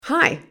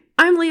Hi,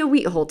 I'm Leah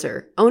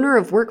Wheatholter, owner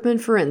of Workman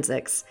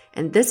Forensics,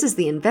 and this is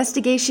the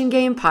Investigation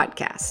Game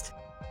Podcast.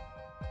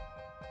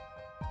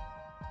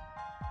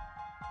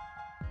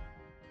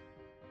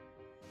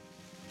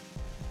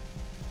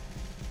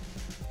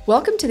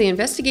 Welcome to the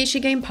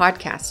Investigation Game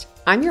Podcast.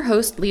 I'm your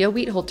host, Leah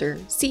Wheatholter,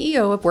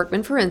 CEO of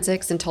Workman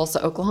Forensics in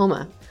Tulsa,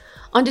 Oklahoma.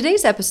 On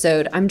today's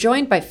episode, I'm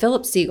joined by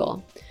Philip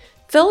Segal.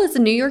 Phil is a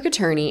New York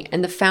attorney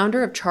and the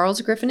founder of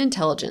Charles Griffin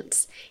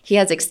Intelligence. He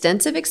has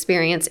extensive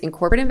experience in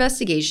corporate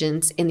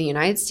investigations in the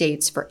United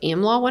States for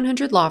AmLaw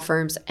 100 law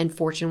firms and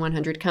Fortune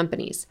 100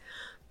 companies.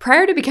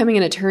 Prior to becoming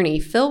an attorney,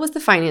 Phil was the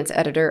finance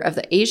editor of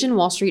the Asian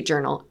Wall Street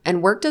Journal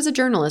and worked as a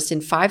journalist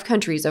in 5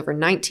 countries over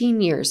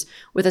 19 years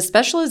with a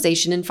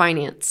specialization in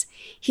finance.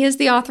 He is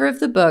the author of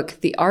the book,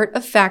 The Art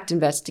of Fact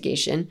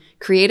Investigation,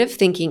 Creative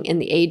Thinking in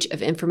the Age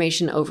of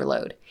Information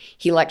Overload.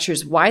 He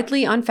lectures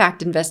widely on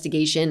fact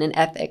investigation and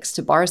ethics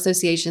to bar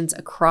associations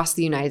across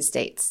the United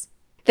States.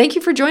 Thank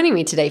you for joining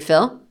me today,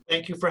 Phil.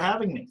 Thank you for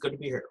having me. Good to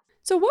be here.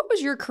 So what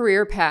was your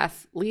career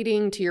path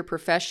leading to your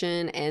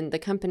profession and the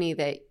company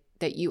that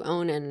you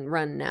own and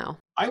run now?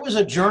 I was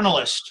a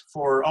journalist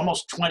for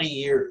almost 20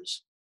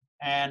 years,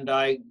 and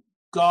I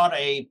got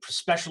a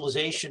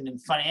specialization in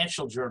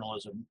financial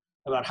journalism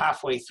about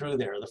halfway through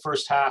there. The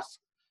first half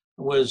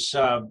was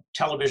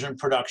television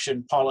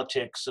production,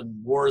 politics, and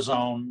war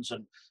zones,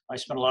 and I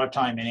spent a lot of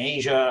time in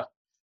Asia.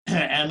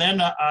 And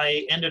then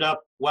I ended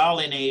up, while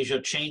in Asia,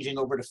 changing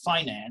over to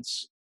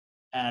finance,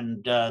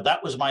 and that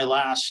was my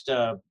last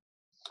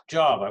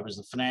job. I was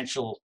the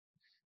financial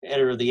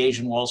editor of the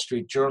Asian Wall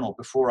Street Journal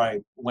before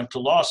I went to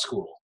law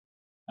school.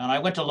 And I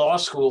went to law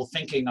school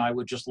thinking I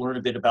would just learn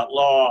a bit about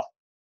law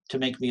to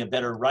make me a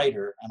better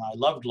writer. And I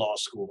loved law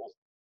school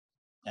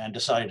and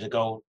decided to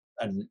go,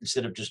 and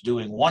instead of just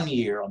doing 1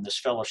 year on this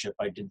fellowship,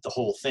 I did the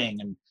whole thing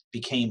and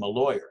became a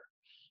lawyer.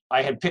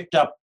 I had picked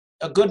up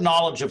a good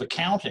knowledge of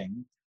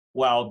accounting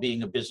while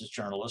being a business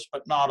journalist,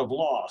 but not of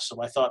law.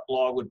 So I thought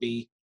law would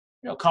be,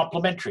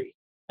 complementary.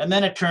 And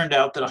then it turned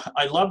out that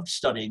I loved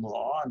studying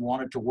law and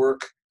wanted to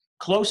work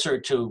closer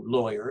to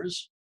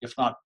lawyers, if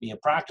not be a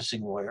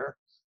practicing lawyer.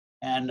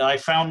 And I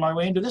found my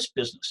way into this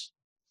business,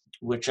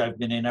 which I've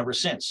been in ever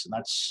since. And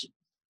that's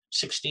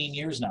 16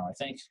 years now, I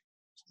think.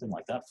 Something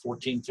like that,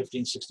 14,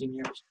 15, 16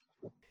 years.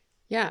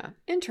 Yeah,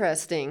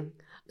 interesting.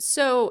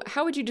 So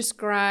how would you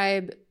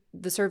describe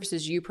the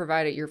services you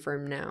provide at your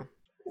firm now?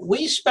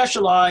 We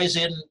specialize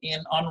in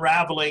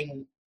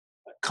unraveling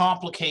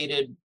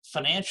complicated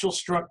financial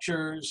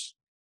structures.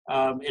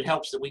 It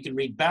helps that we can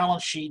read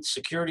balance sheets,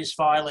 securities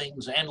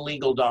filings, and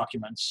legal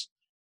documents.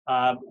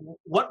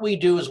 What we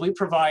do is we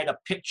provide a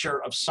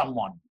picture of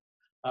someone,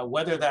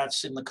 whether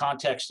that's in the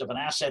context of an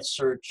asset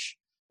search,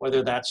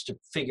 whether that's to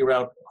figure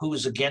out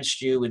who's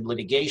against you in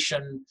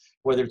litigation,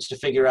 whether it's to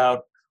figure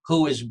out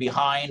who is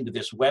behind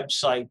this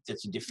website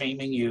that's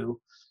defaming you.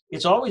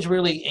 It's always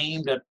really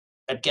aimed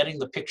at getting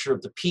the picture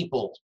of the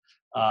people,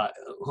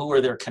 who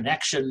are their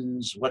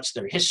connections, what's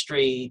their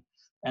history.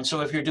 And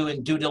so if you're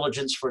doing due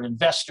diligence for an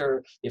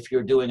investor, if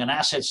you're doing an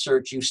asset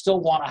search, you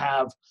still want to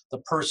have the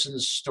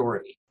person's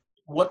story.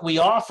 What we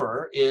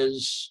offer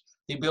is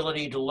the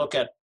ability to look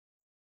at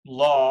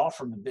law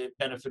from the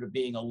benefit of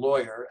being a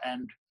lawyer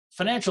and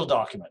financial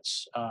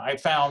documents. I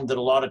found that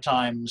a lot of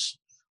times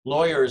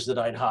lawyers that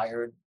I'd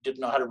hired didn't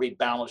know how to read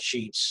balance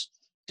sheets,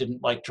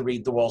 didn't like to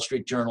read the Wall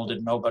Street Journal,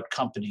 didn't know about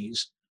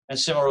companies. And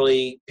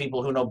similarly,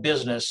 people who know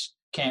business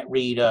can't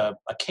read a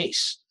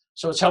case.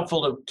 So it's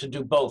helpful to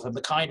do both. And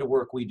the kind of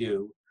work we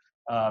do,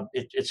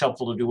 it's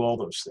helpful to do all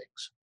those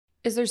things.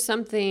 Is there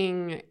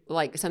something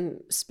like some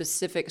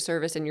specific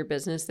service in your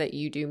business that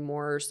you do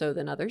more so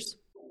than others?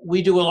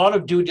 We do a lot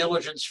of due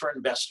diligence for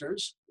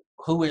investors.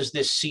 Who is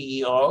this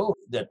CEO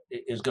that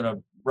is going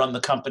to run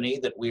the company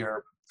that we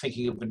are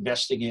thinking of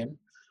investing in?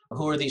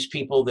 Who are these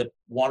people that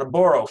want to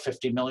borrow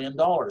 $50 million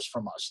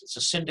from us? It's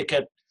a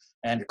syndicate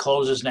and it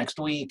closes next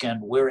week,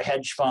 and we're a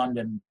hedge fund,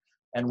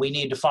 and we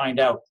need to find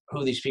out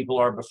who these people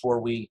are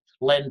before we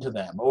lend to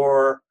them.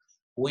 Or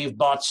we've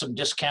bought some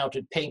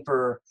discounted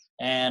paper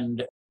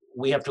and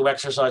we have to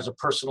exercise a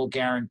personal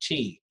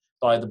guarantee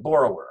by the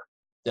borrower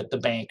that the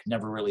bank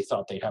never really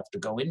thought they'd have to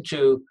go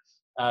into.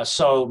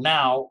 So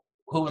now,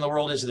 who in the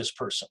world is this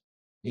person?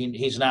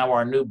 He's now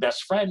our new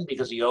best friend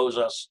because he owes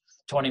us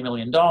 $20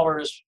 million.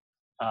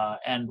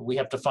 And we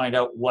have to find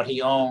out what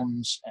he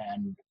owns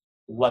and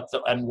what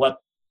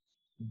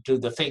do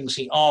the things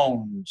he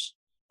owns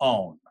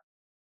own.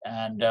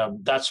 And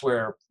that's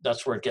where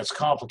it gets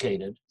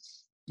complicated.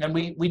 And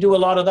we do a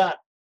lot of that.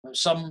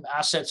 Some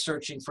asset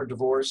searching for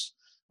divorce.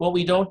 What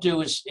we don't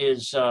do is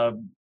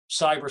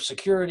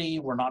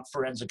cybersecurity. We're not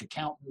forensic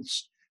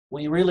accountants.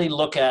 We really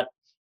look at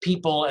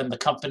people and the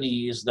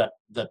companies that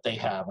they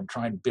have and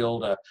try and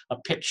build a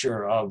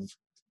picture of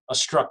a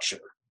structure.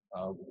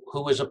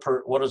 What is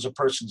a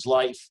person's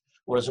life?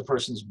 What is a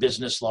person's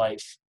business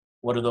life?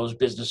 What do those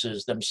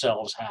businesses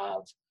themselves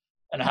have?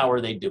 And how are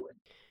they doing?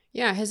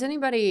 Yeah. Has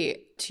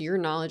anybody, to your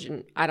knowledge,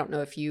 and I don't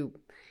know if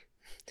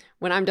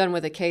when I'm done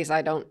with a case,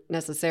 I don't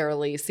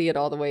necessarily see it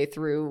all the way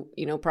through,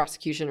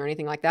 prosecution or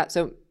anything like that.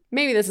 So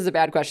maybe this is a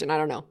bad question, I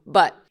don't know.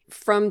 But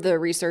from the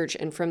research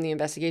and from the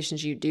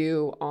investigations you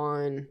do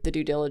on the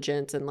due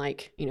diligence and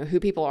like, who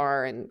people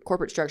are and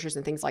corporate structures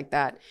and things like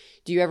that,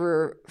 do you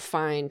ever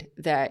find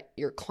that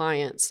your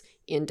clients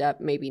end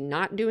up maybe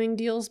not doing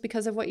deals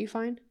because of what you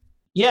find?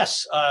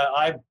 Yes,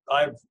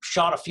 I've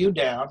shot a few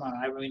down.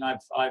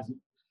 I've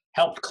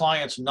helped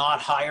clients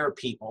not hire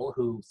people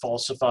who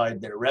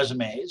falsified their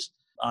resumes.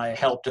 I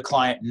helped a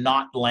client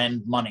not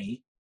lend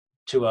money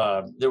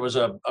there was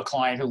a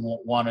client who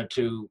wanted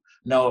to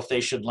know if they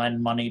should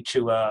lend money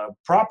to a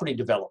property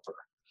developer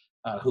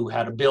who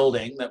had a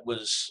building that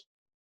was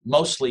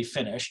mostly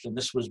finished. And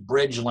this was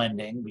bridge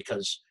lending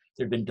because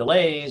there'd been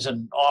delays.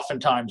 And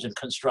oftentimes in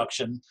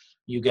construction,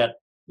 you get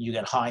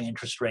high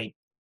interest rate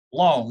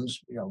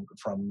loans,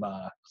 from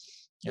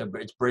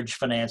it's bridge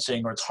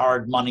financing, or it's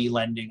hard money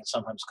lending, it's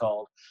sometimes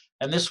called.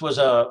 And this was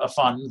a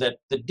fund that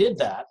did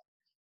that.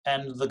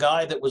 And the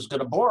guy that was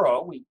going to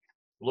borrow, we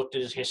looked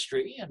at his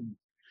history, and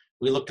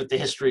we looked at the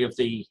history of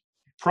the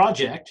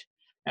project,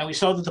 and we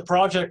saw that the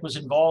project was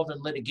involved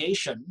in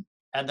litigation,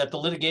 and that the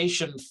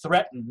litigation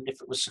threatened,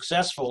 if it was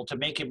successful, to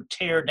make him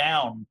tear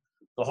down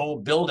the whole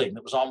building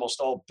that was almost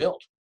all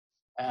built.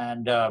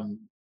 And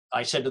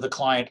I said to the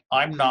client,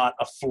 I'm not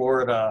a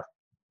Florida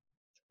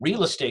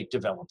real estate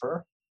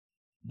developer,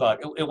 but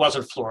it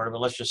wasn't Florida,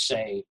 but let's just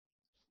say,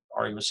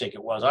 argument's sake,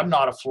 it was. I'm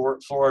not a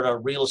Florida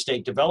real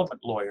estate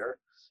development lawyer,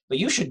 but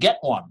you should get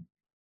one,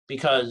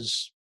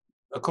 because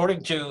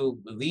according to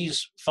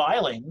these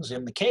filings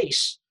in the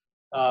case,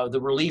 the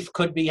relief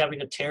could be having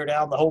to tear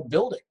down the whole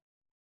building.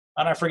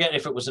 And I forget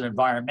if it was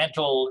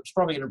it's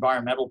probably an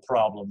environmental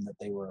problem that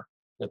they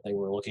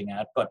were looking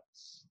at. But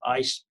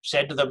I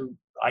said to them,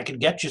 I could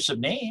get you some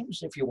names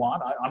if you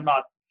want. I'm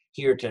not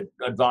here to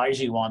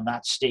advise you on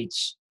that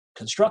state's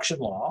construction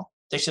law.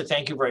 They said,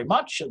 thank you very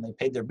much, and they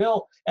paid their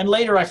bill. And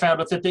later I found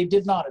out that they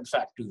did not, in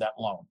fact, do that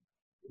loan.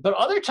 But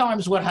other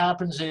times what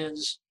happens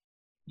is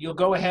you'll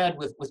go ahead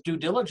with due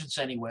diligence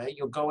anyway.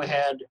 You'll go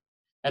ahead,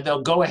 and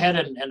they'll go ahead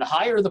and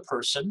hire the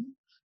person,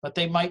 but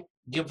they might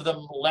give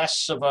them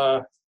less of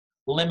a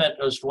limit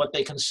as to what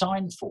they can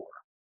sign for.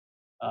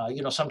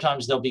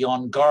 Sometimes they'll be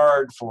on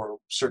guard for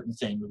certain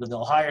things, but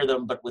they'll hire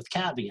them, but with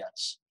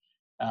caveats.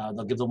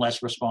 They'll give them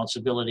less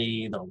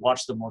responsibility. They'll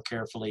watch them more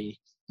carefully,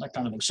 that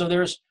kind of thing. So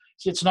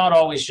it's not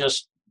always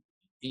just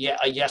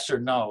a yes or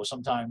no.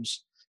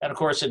 Sometimes, and of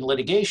course in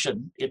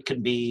litigation, it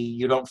can be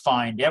you don't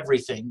find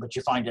everything, but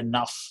you find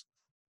enough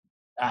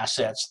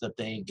assets that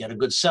they get a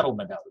good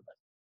settlement out of it.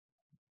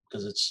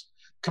 Because it's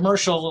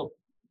commercial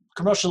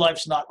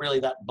life's not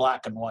really that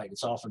black and white.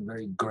 It's often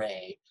very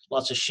gray,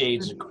 lots of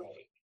shades of gray.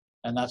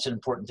 And that's an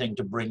important thing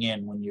to bring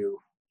in when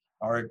you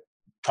are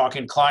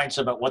talking to clients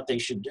about what they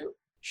should do.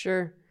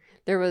 Sure.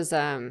 There was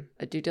a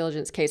due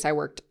diligence case I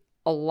worked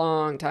a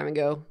long time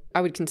ago.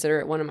 I would consider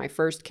it one of my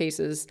first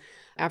cases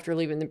after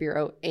leaving the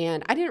Bureau.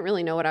 And I didn't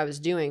really know what I was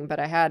doing, but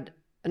I had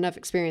enough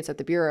experience at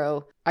the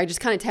Bureau. I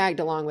just kind of tagged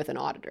along with an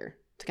auditor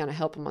to kind of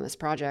help him on this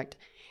project.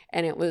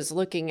 And it was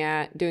looking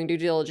at doing due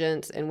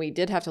diligence. And we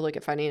did have to look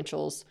at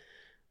financials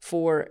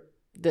for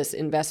this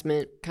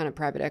investment kind of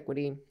private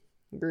equity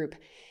group.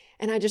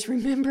 And I just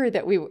remember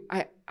that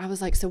I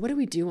was like, so what do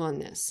we do on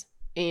this?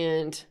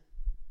 And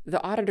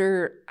the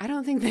auditor, I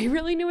don't think they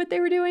really knew what they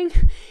were doing.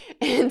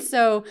 And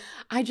so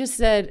I just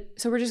said,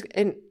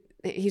 and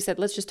he said,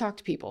 let's just talk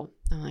to people.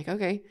 I'm like,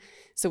 okay.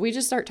 So we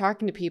just start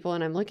talking to people,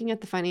 and I'm looking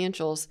at the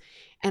financials,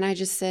 and I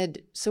just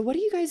said, so what do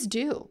you guys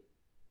do?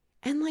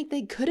 And like,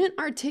 they couldn't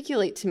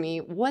articulate to me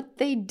what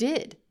they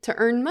did to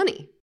earn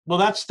money. Well,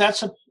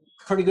 that's a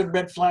pretty good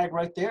red flag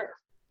right there.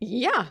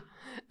 Yeah.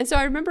 And so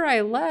I remember I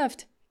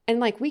left,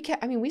 and like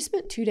we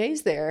spent 2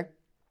 days there,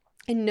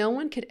 and no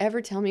one could ever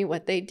tell me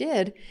what they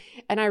did.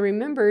 And I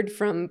remembered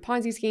from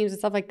Ponzi schemes and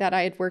stuff like that,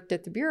 I had worked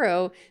at the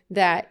Bureau,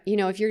 that,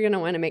 if you're going to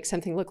want to make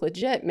something look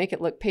legit, make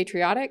it look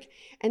patriotic.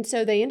 And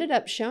so they ended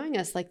up showing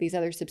us like these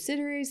other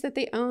subsidiaries that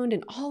they owned,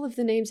 and all of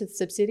the names of the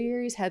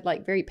subsidiaries had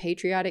like very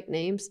patriotic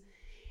names.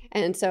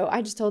 And so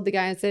I just told the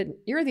guy, I said,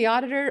 you're the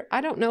auditor.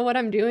 I don't know what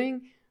I'm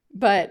doing,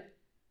 but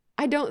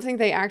I don't think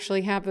they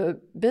actually have a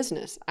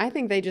business. I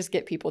think they just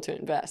get people to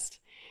invest.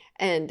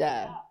 And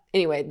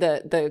anyway,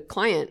 the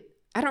client,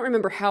 I don't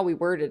remember how we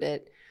worded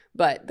it,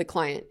 but the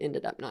client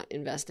ended up not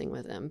investing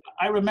with them.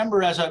 I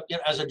remember as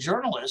a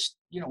journalist,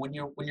 when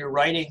you're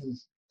writing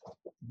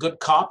good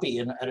copy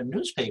at a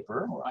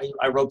newspaper,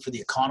 I wrote for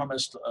The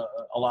Economist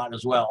a lot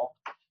as well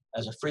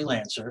as a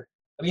freelancer.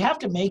 I mean, you have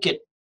to make it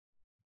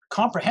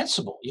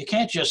comprehensible. You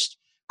can't just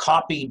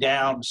copy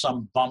down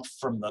some bump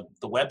from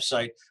the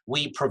website.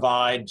 We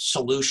provide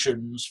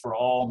solutions for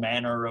all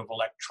manner of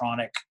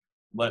electronic,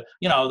 but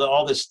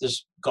all this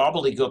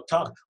gobbledygook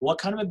talk. What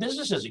kind of a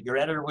business is it? Your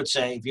editor would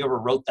say, if you ever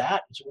wrote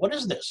that, what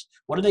is this?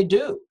 What do they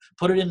do?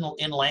 Put it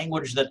in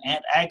language that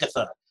Aunt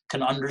Agatha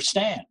can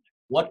understand.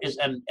 What is,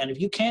 and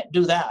if you can't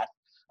do that,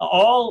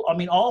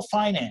 all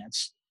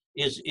finance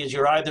is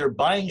you're either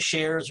buying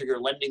shares or you're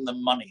lending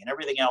them money, and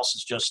everything else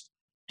is just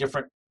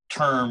different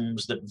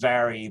terms that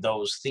vary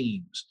those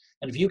themes.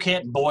 And if you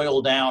can't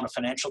boil down a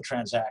financial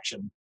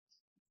transaction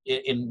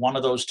in one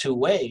of those two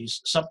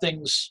ways,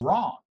 something's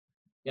wrong,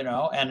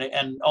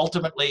 and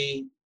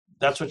ultimately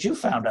that's what you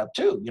found out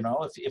too.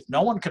 If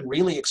no one can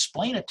really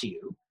explain it to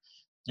you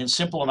in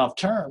simple enough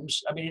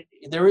terms, I mean,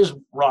 there is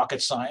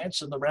rocket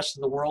science and the rest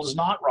of the world is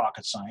not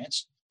rocket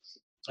science,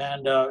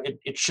 and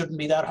it shouldn't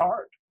be that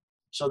hard.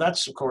 So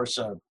that's, of course,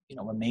 a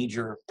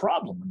major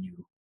problem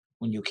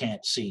when you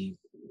can't see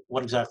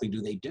what exactly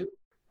do they do.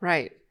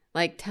 Right.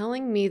 Like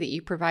telling me that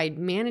you provide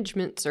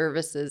management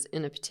services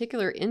in a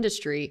particular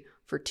industry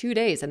for 2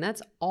 days, and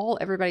that's all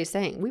everybody's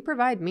saying. We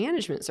provide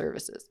management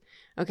services.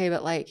 Okay,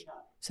 but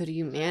so do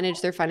you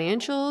manage their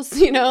financials?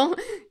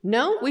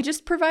 No, we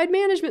just provide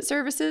management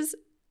services.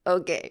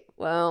 Okay,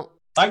 well.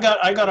 I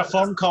got a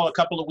phone call a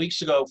couple of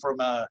weeks ago from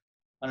an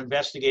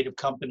investigative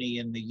company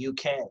in the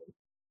UK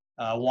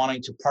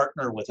wanting to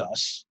partner with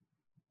us.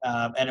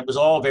 And it was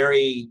all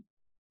very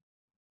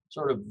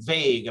sort of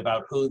vague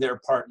about who their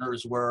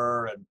partners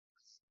were.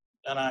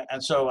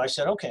 And so I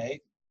said, okay,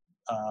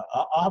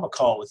 I'll have a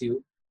call with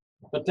you.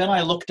 But then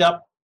I looked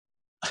up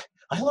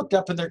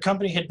and their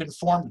company had been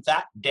formed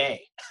that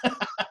day. It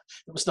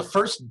was the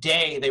first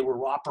day they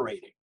were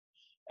operating.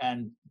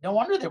 And no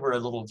wonder they were a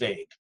little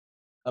vague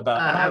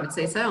about I would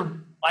say so.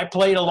 I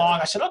played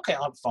along. I said, okay,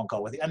 I'll have a phone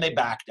call with you. And they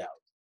backed out.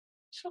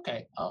 I said,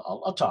 okay,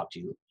 I'll talk to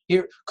you.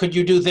 Here, could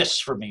you do this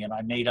for me? And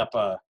I made up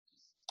a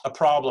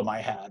problem I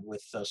had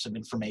with some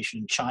information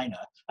in China.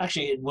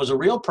 Actually, it was a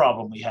real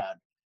problem we had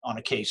on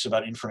a case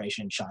about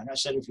information in China. I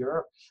said, if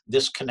you're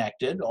this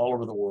connected all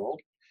over the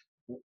world,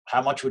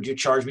 how much would you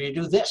charge me to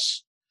do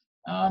this?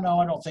 No,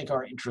 I don't think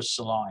our interests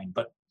align.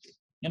 But,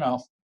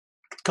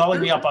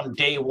 calling me up on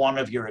day one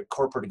of your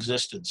corporate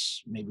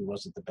existence maybe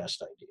wasn't the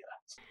best idea.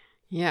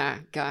 Yeah,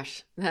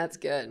 gosh, that's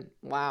good.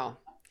 Wow.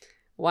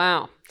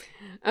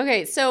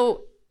 Okay,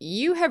 so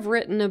you have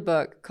written a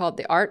book called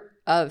The Art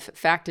of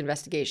Fact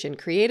Investigation,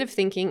 Creative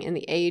Thinking in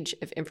the Age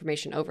of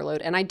Information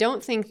Overload. And I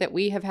don't think that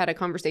we have had a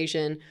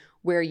conversation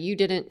where you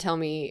didn't tell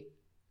me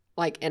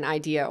like an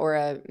idea or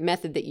a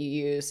method that you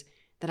use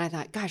that I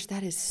thought, gosh,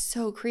 that is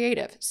so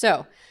creative.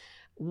 So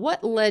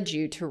what led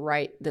you to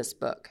write this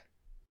book?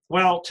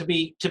 Well, to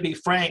be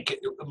frank,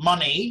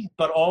 money,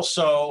 but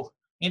also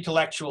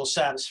intellectual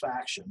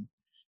satisfaction.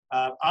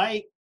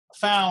 I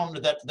found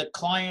that the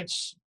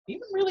clients,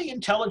 even really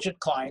intelligent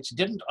clients,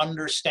 didn't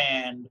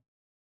understand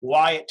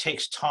why it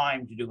takes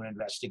time to do an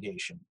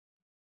investigation.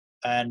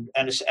 And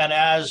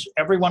as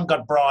everyone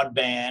got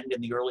broadband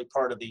in the early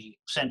part of the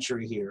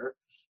century here,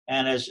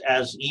 and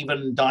as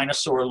even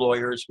dinosaur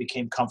lawyers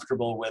became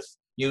comfortable with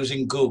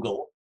using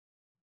Google,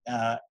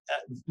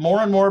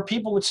 more and more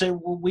people would say,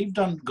 well, we've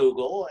done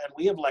Google and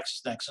we have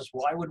LexisNexis.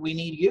 Why would we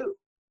need you?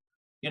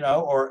 And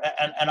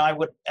I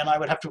would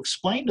have to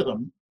explain to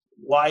them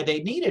why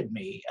they needed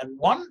me. And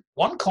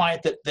one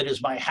client that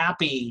is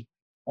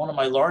one of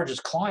my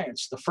largest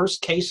clients, the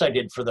first case I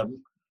did for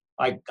them,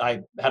 I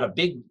had a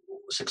big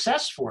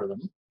success for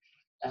them.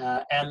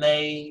 And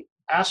they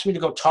asked me to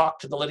go talk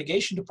to the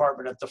litigation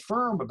department at the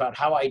firm about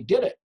how I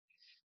did it.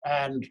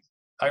 And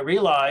I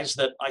realized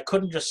that I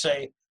couldn't just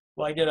say,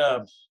 well, I did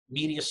a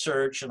media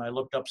search and I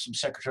looked up some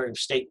Secretary of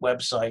State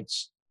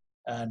websites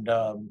and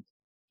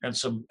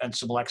some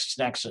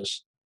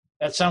LexisNexis.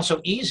 That sounds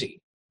so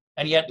easy.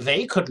 And yet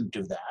they couldn't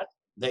do that.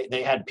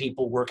 They had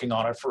people working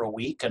on it for a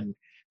week and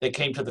they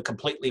came to the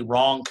completely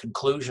wrong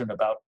conclusion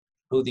about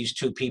who these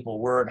two people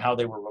were and how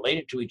they were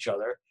related to each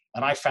other.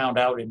 And I found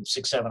out in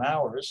 6-7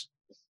 hours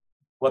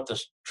what the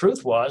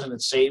truth was, and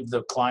it saved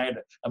the client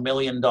 $1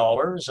 million.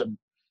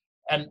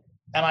 And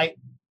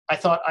I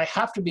thought I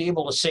have to be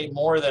able to say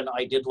more than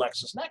I did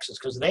LexisNexis,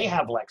 because they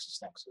have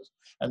LexisNexis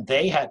and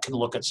they can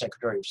look at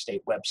Secretary of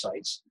State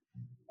websites.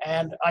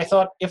 And I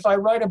thought if I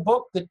write a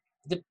book that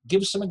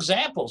gives some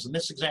examples, and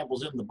this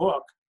example's in the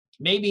book,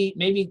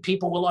 maybe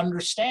people will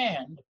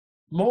understand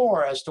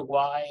more as to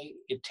why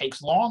it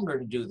takes longer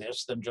to do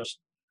this than just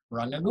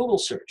run a Google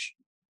search.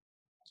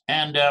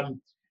 And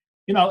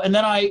and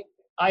then I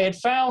had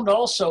found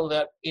also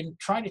that in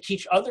trying to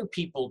teach other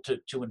people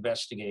to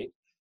investigate,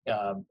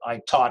 I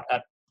taught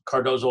at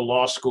Cardozo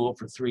Law School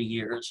for 3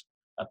 years,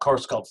 a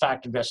course called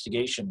Fact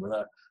Investigation with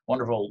a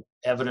wonderful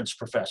evidence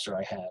professor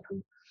I had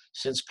who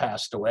since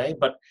passed away.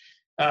 But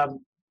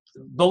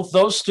both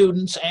those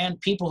students and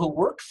people who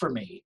worked for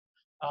me,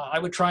 I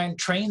would try and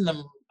train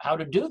them how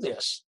to do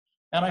this.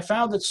 And I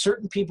found that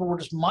certain people were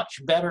just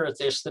much better at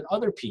this than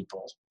other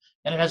people.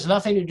 And it has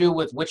nothing to do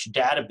with which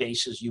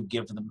databases you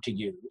give them to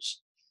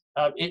use.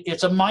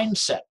 It's a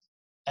mindset.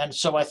 And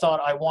so I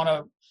thought I want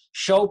to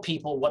show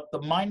people what the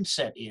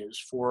mindset is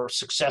for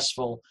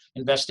successful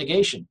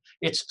investigation.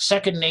 It's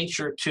second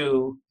nature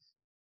to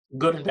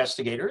good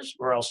investigators,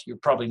 or else you're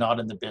probably not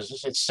in the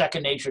business. It's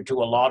second nature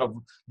to a lot of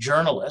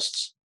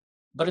journalists,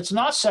 but it's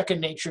not second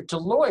nature to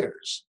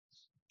lawyers.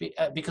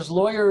 Because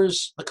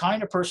lawyers, the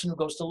kind of person who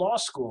goes to law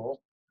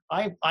school,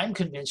 I'm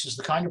convinced is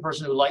the kind of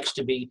person who likes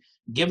to be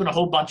given a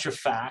whole bunch of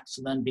facts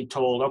and then be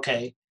told,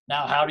 okay,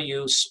 now how do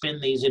you spin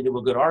these into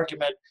a good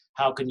argument?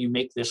 How can you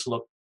make this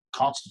look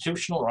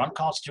constitutional or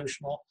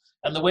unconstitutional?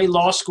 And the way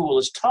law school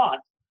is taught,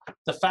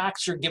 the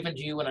facts are given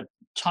to you in a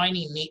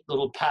tiny, neat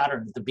little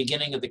pattern at the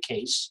beginning of the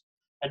case,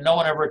 and no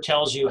one ever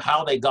tells you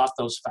how they got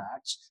those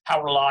facts,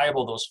 how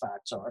reliable those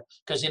facts are.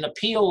 Because in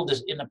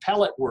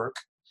appellate work,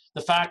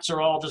 the facts are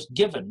all just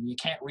given. You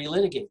can't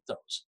relitigate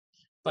those.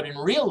 But in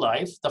real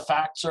life, the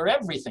facts are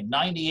everything.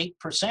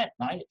 98%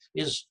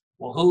 is,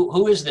 well,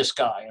 who is this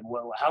guy? And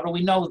well, how do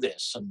we know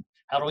this? And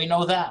how do we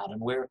know that?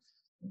 And where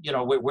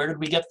did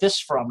we get this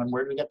from? And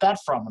where did we get that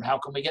from? And how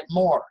can we get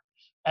more?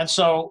 And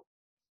so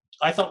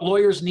I thought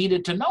lawyers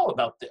needed to know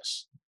about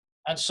this.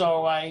 And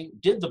so I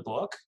did the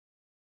book.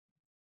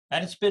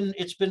 And it's been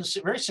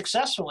very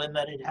successful in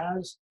that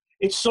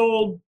it's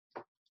sold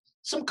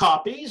some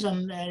copies,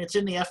 and it's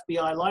in the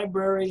FBI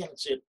library, and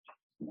it's in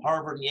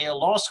Harvard and Yale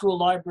Law School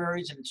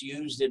libraries, and it's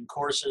used in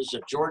courses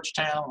at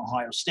Georgetown,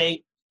 Ohio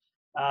State.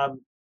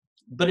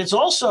 But it's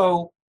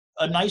also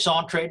a nice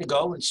entree to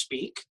go and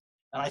speak.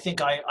 And I think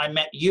I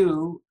met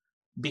you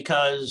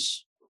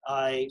because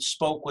I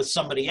spoke with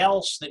somebody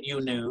else that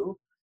you knew,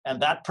 and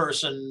that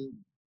person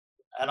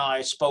and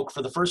I spoke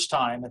for the first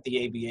time at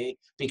the ABA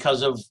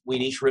because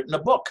we'd each written a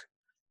book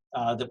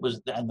and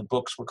the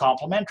books were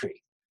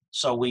complementary.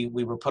 So we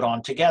were put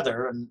on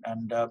together,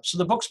 and so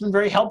the book's been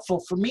very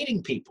helpful for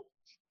meeting people.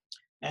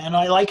 And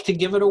I like to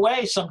give it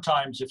away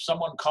sometimes. If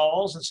someone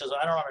calls and says,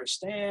 I don't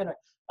understand,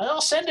 I'll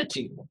send it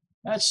to you.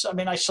 I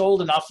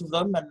sold enough of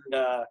them, and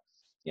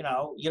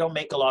you don't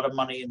make a lot of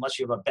money unless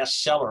you have a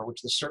bestseller,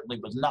 which this certainly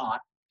was not.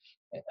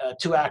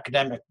 Too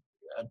academic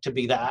to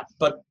be that,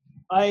 but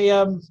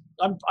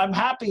I'm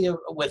happy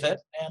with it,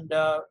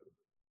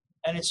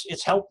 and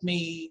it's helped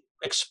me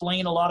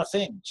explain a lot of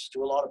things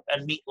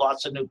and meet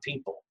lots of new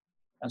people,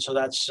 and so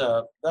that's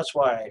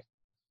why I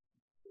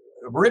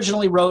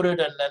originally wrote it,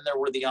 and then there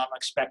were the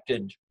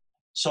unexpected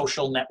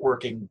social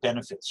networking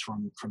benefits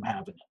from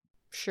having it.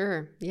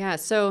 Sure. Yeah.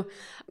 So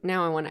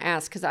now I want to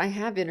ask, because I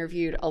have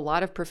interviewed a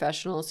lot of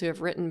professionals who have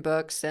written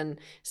books, and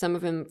some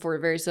of them for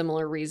very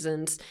similar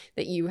reasons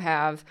that you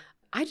have.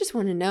 I just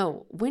want to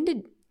know,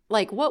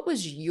 what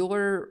was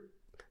your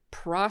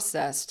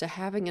process to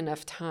having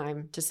enough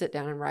time to sit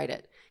down and write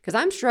it? Because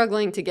I'm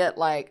struggling to get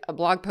a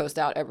blog post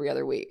out every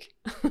other week.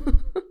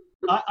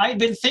 I've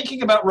been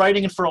thinking about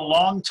writing it for a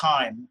long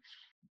time.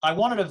 I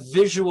wanted a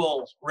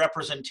visual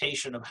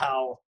representation of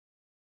how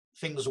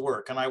things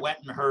work. And I went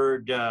and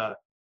heard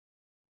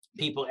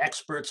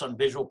experts on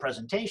visual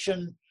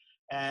presentation.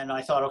 And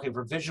I thought, okay,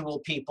 for visual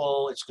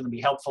people, it's going to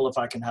be helpful if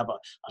I can have a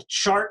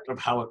chart of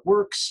how it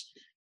works.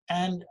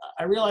 And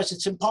I realized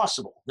it's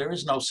impossible. There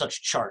is no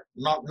such chart,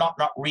 not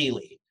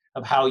really,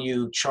 of how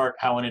you chart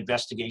how an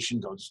investigation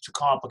goes. It's too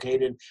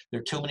complicated.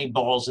 There are too many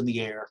balls in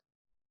the air.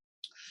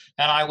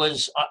 And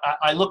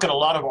I look at a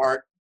lot of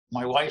art.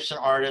 My wife's an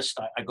artist.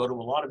 I go to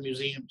a lot of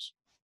museums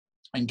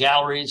and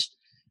galleries.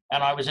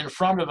 And I was in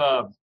front of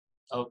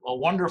a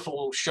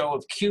wonderful show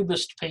of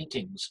Cubist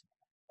paintings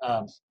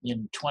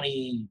in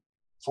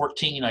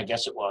 2014, I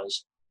guess it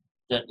was,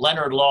 that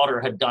Leonard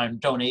Lauder had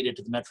donated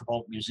to the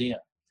Metropolitan Museum.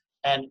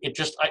 And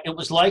it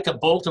was like a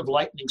bolt of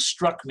lightning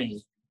struck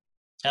me.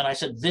 And I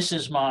said, this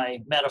is my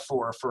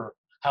metaphor for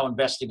how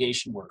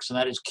investigation works, and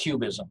that is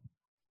cubism.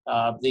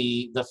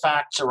 The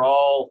facts are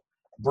all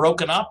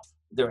broken up.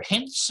 There are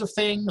hints of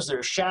things, there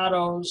are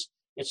shadows.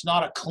 It's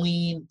not a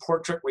clean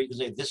portrait where you can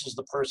say, this is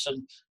the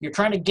person. You're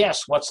trying to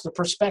guess what's the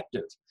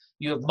perspective.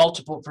 You have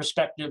multiple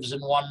perspectives in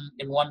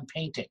one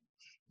painting.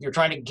 You're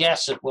trying to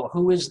guess it. Well,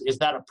 is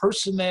that a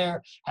person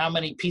there? How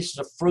many pieces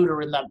of fruit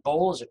are in that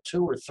bowl? Is it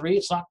 2 or 3?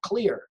 It's not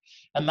clear.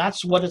 And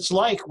that's what it's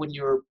like when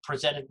you're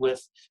presented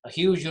with a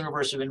huge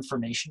universe of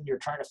information. You're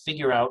trying to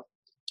figure out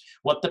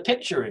what the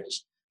picture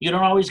is. You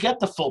don't always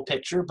get the full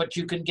picture, but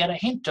you can get a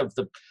hint of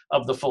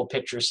the full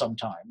picture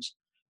sometimes.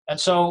 And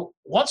so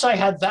once I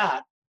had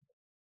that,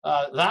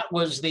 that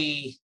was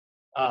the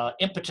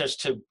impetus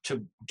to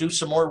do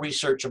some more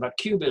research about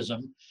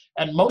cubism.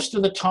 And most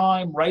of the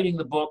time writing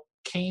the book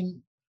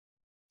came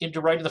into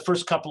writing the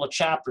first couple of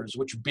chapters,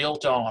 which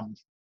built on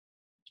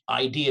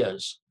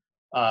ideas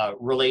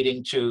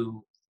relating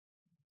to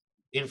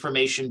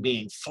information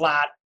being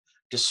flat,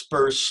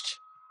 dispersed,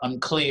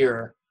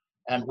 unclear,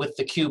 and with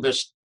the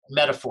cubist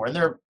metaphor. And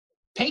there are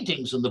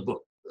paintings in the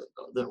book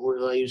that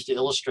I used to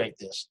illustrate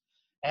this.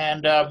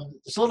 And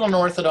it's a little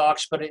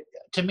unorthodox, but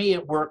to me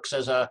it works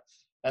as a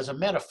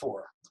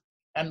metaphor.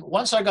 And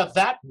once I got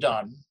that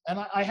done, and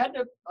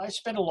I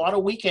spent a lot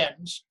of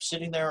weekends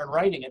sitting there and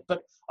writing it,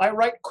 but I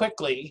write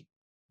quickly,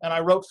 and I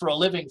wrote for a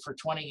living for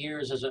 20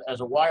 years as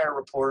a wire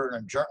reporter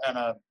and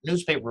a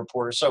newspaper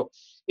reporter. So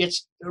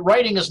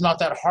writing is not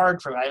that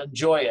hard for me. I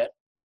enjoy it,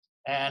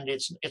 and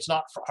it's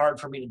not hard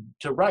for me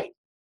to write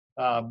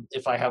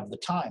if I have the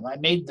time. I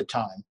made the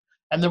time.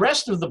 And the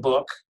rest of the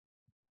book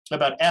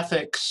about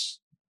ethics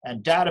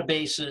and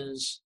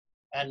databases,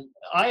 and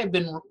I have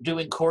been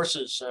doing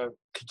courses,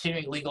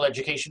 continuing legal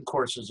education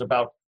courses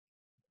about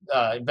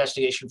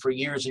investigation for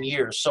years and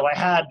years. So I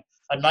had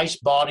a nice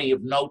body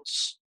of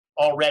notes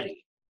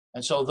already.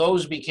 And so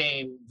those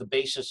became the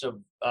basis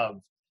of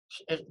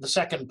the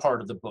second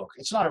part of the book.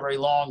 It's not a very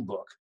long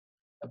book,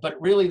 but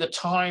really the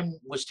time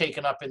was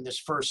taken up in this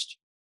first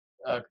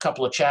a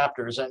couple of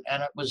chapters, and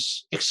it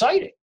was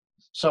exciting.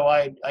 So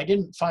I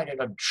didn't find it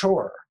a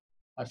chore.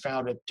 I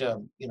found it,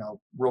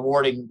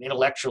 rewarding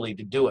intellectually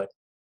to do it.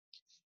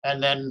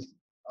 And then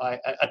I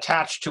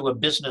attached to a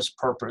business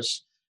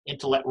purpose,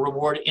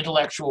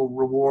 intellectual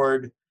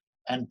reward,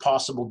 and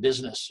possible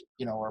business,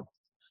 or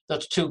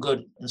that's two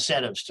good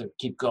incentives to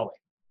keep going.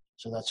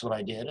 So that's what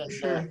I did, and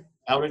Sure.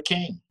 out it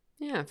came.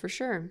 Yeah, for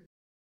sure.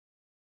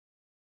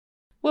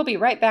 We'll be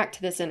right back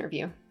to this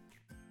interview.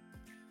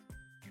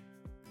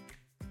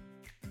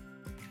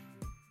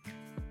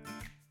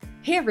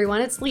 Hey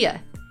everyone, it's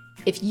Leah.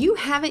 If you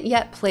haven't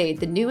yet played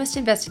the newest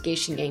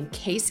investigation game,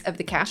 Case of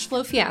the Cash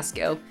Flow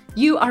Fiasco,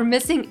 you are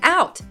missing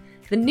out!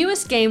 The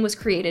newest game was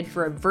created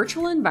for a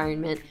virtual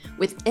environment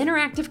with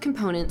interactive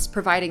components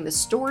providing the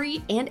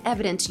story and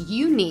evidence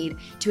you need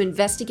to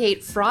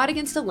investigate fraud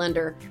against a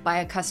lender by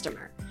a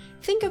customer.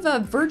 Think of a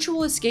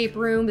virtual escape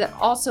room that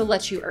also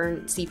lets you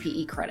earn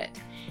CPE credit.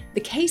 The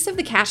Case of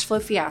the Cash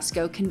Flow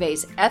Fiasco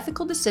conveys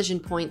ethical decision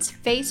points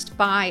faced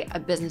by a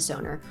business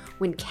owner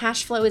when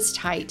cash flow is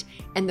tight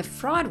and the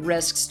fraud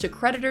risks to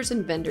creditors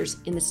and vendors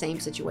in the same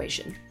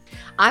situation.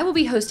 I will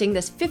be hosting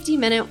this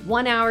 50-minute,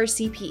 1-hour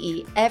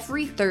CPE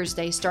every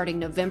Thursday starting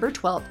November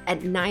 12th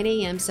at 9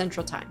 a.m.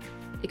 Central Time,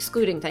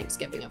 excluding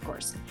Thanksgiving, of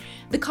course.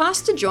 The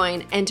cost to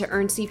join and to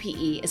earn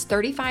CPE is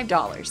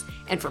 $35,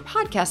 and for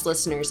podcast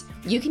listeners,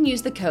 you can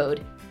use the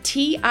code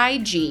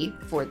TIG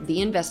for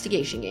the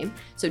investigation game,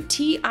 so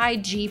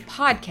TIG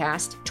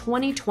Podcast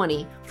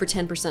 2020 for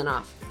 10%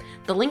 off.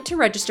 The link to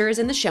register is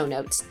in the show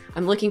notes.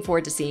 I'm looking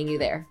forward to seeing you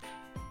there.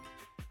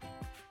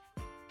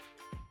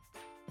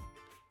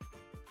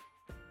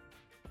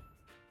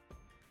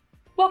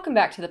 Welcome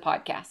back to the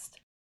podcast.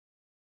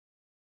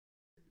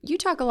 You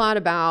talk a lot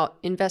about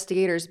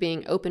investigators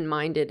being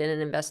open-minded in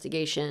an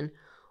investigation.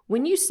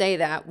 When you say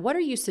that, what are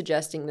you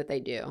suggesting that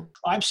they do?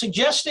 I'm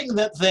suggesting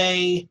that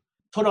they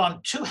put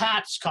on two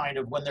hats kind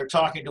of when they're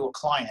talking to a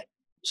client.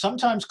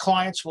 Sometimes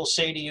clients will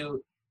say to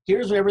you,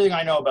 here's everything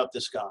I know about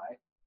this guy.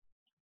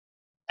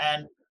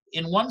 And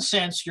in one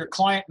sense, your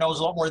client knows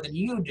a lot more than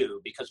you do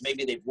because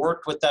maybe they've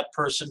worked with that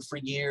person for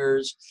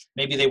years.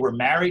 Maybe they were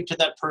married to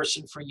that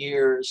person for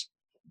years.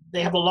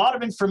 They have a lot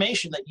of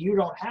information that you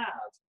don't have.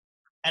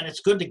 And it's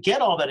good to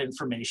get all that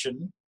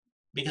information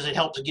because it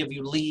helps to give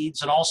you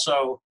leads. And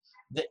also,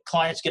 the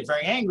clients get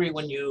very angry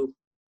when you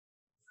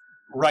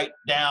write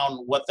down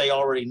what they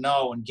already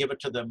know and give it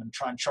to them and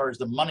try and charge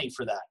them money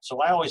for that.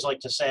 So I always like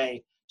to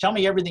say, tell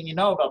me everything you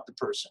know about the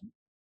person,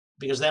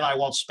 because then I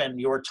won't spend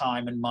your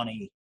time and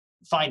money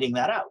finding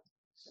that out.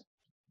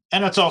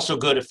 And it's also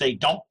good if they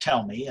don't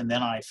tell me and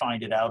then I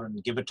find it out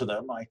and give it to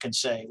them. I can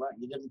say, well,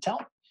 you didn't tell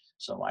me.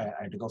 So I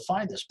had to go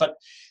find this. But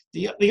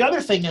the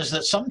other thing is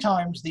that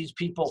sometimes these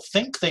people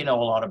think they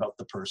know a lot about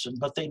the person,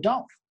 but they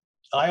don't.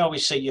 I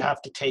always say you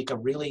have to take a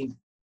really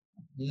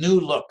new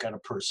look at a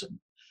person.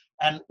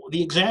 And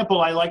the example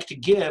I like to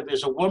give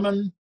is a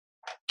woman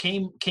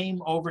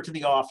came over to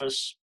the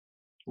office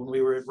when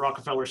we were at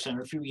Rockefeller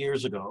Center a few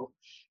years ago,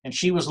 and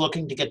she was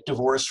looking to get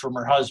divorced from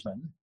her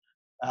husband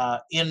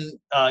in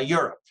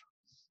Europe.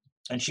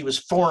 And she was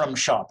forum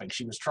shopping.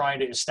 She was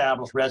trying to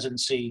establish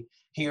residency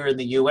here in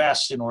the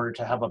US in order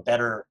to have a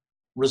better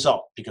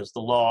result because the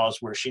laws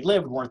where she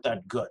lived weren't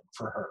that good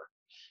for her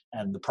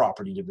and the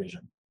property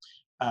division.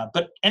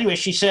 But anyway,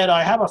 she said,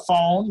 I have a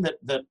phone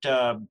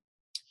that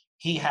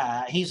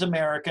he's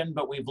American,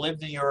 but we've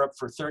lived in Europe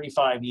for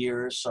 35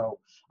 years, so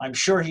I'm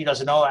sure he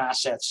doesn't owe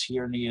assets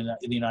here in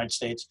the United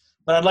States,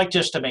 but I'd like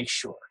just to make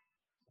sure.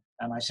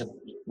 And I said,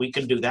 we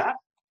can do that,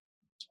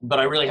 but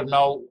I really have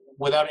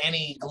without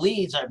any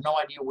leads, I have no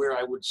idea where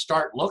I would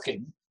start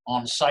looking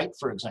on site,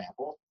 for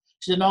example.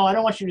 She said, no, I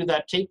don't want you to do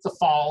that. Take the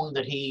phone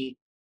that he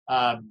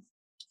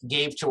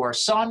gave to our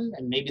son,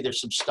 and maybe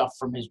there's some stuff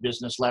from his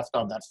business left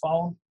on that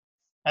phone.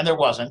 And there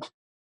wasn't.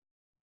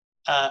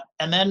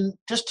 And then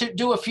just to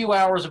do a few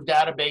hours of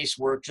database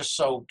work, just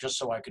so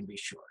I can be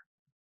sure.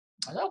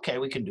 I said, okay,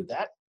 we can do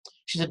that.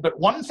 She said, but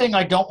one thing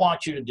I don't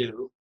want you to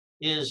do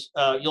is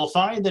you'll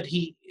find that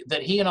he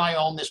and I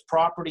own this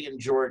property in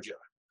Georgia,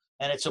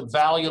 and it's a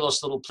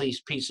valueless little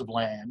piece of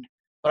land,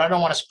 but I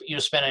don't want you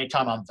to spend any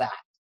time on that.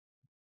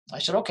 I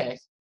said, okay,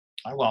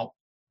 I won't.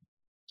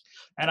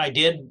 And I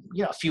did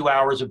a few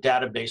hours of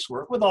database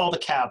work with all the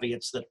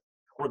caveats that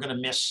we're going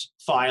to miss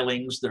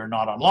filings that are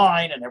not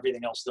online and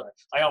everything else. That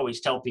I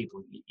always tell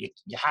people, you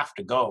have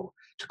to go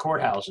to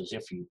courthouses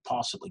if you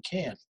possibly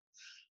can.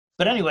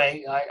 But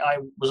anyway, I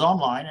was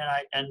online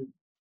and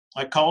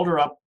I called her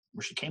up.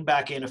 She came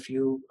back in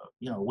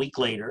a week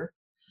later,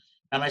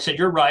 and I said,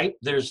 you're right.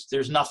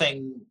 There's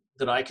nothing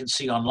that I can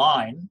see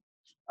online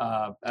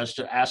as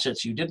to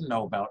assets you didn't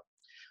know about.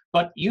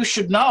 But you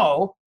should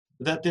know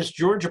that this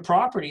Georgia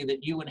property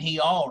that you and he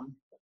own,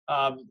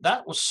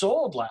 that was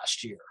sold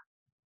last year.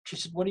 She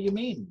said, what do you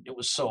mean it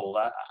was sold?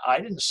 I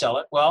didn't sell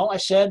it. Well, I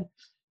said,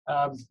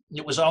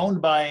 it was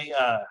owned by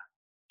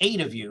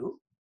 8 of you,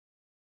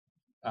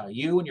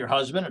 you and your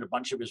husband and a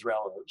bunch of his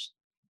relatives.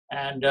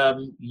 And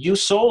you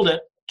sold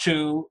it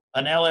to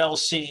an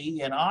LLC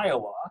in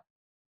Iowa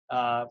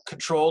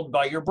controlled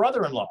by your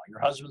brother-in-law, your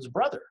husband's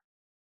brother.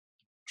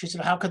 She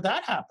said, how could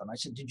that happen? I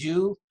said, did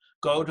you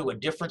go to a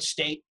different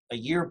state a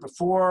year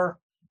before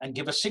and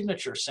give a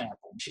signature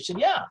sample? And she said,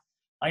 yeah.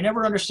 I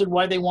never understood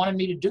why they wanted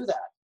me to do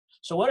that.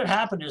 So what had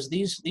happened is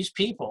these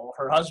people,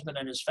 her husband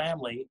and his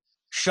family,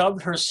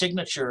 shoved her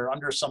signature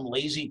under some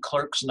lazy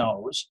clerk's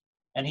nose,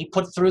 and he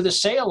put through the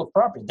sale of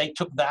property. They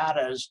took that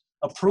as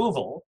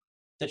approval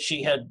that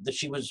she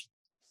was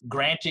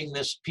granting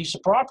this piece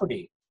of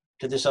property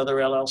to this other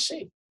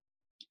LLC.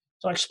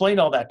 So I explained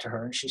all that to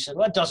her, and she said,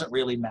 well, it doesn't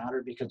really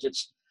matter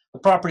because the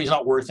property is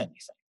not worth anything.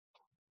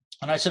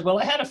 And I said, well,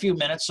 I had a few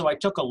minutes, so I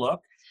took a look,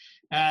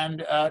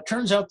 and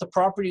turns out the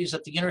property is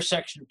at the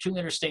intersection of two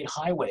interstate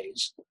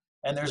highways,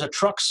 and there's a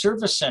truck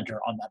service center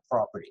on that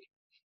property.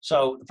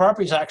 So the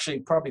property is actually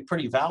probably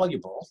pretty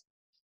valuable,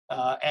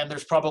 and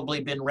there's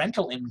probably been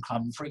rental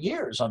income for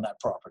years on that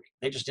property.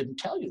 They just didn't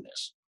tell you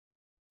this.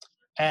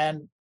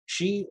 And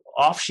she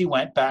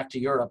went back to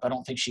Europe. I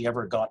don't think she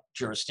ever got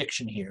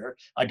jurisdiction here.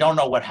 I don't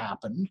know what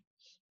happened.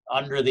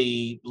 Under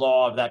the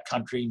law of that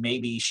country,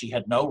 maybe she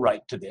had no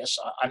right to this.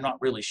 I'm not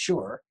really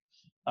sure.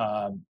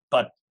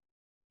 But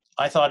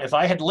I thought if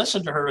I had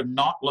listened to her and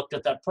not looked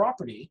at that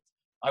property,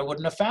 I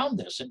wouldn't have found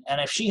this.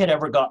 And if she had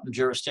ever gotten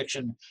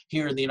jurisdiction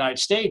here in the United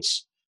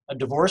States, a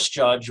divorce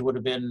judge would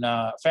have been,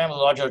 family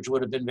law judge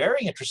would have been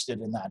very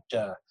interested in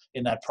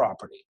that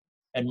property,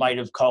 and might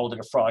have called it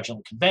a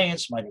fraudulent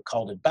conveyance, might have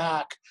called it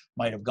back,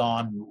 might have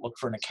gone and looked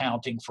for an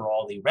accounting for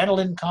all the rental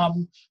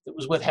income that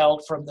was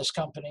withheld from this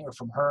company or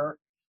from her.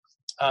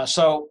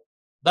 So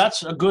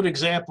that's a good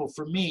example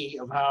for me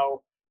of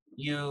how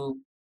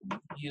you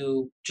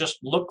just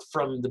look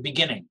from the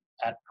beginning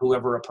at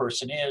whoever a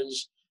person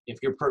is. If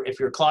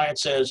your client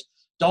says,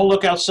 don't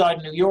look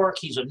outside New York,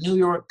 he's a New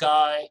York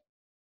guy,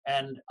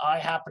 and I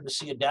happen to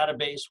see a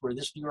database where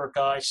this New York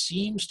guy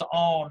seems to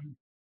own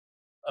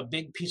a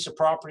big piece of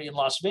property in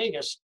Las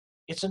Vegas,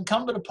 it's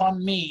incumbent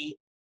upon me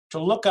to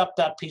look up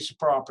that piece of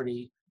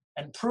property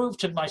and prove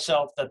to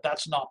myself that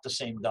that's not the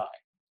same guy.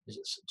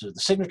 Do the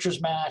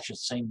signatures match?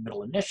 It's the same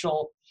middle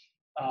initial?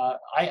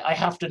 I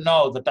have to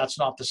know that that's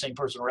not the same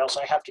person, or else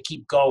I have to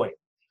keep going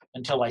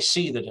until I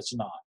see that it's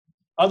not.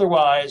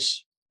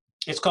 Otherwise,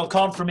 it's called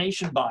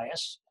confirmation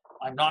bias.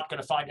 I'm not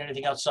going to find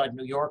anything outside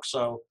New York,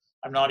 so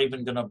I'm not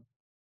even going to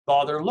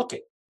bother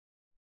looking.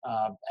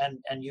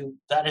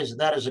 That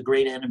is a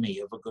great enemy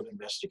of a good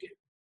investigator.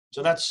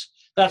 So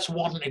that's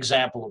one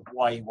example of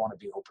why you want to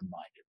be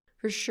open-minded.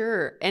 For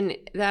sure. And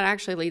that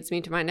actually leads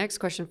me to my next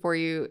question for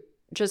you.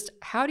 Just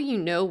how do you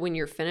know when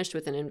you're finished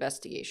with an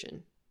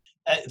investigation?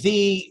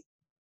 The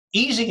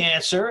easy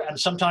answer, and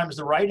sometimes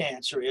the right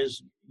answer,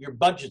 is your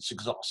budget's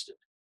exhausted.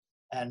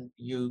 And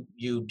you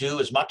do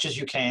as much as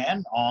you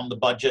can on the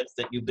budget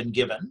that you've been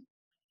given,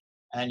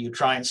 and you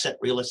try and set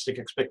realistic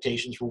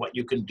expectations for what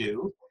you can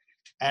do,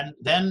 and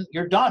then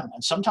you're done.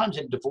 And sometimes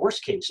in divorce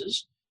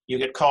cases, you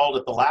get called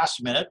at the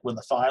last minute when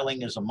the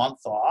filing is a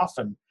month off,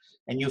 and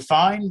you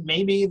find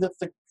maybe that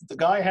the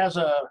guy has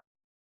a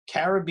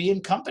Caribbean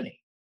company.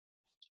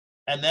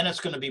 And then it's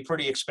going to be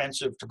pretty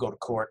expensive to go to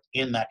court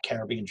in that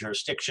Caribbean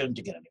jurisdiction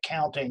to get an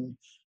accounting.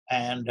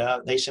 And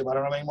they say, well, I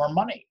don't have any more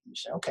money. You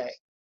say, okay,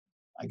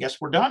 I guess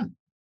we're done.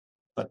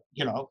 But,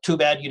 too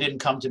bad you didn't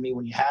come to me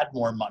when you had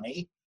more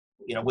money,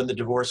 when the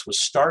divorce was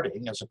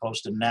starting, as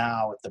opposed to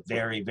now at the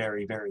very,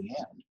 very, very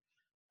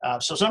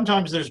end. So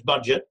sometimes there's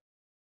budget.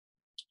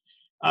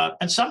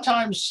 And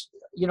sometimes,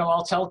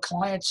 I'll tell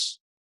clients,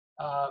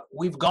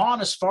 we've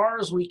gone as far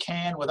as we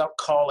can without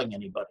calling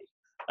anybody.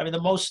 I mean,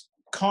 the most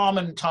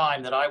common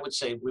time that I would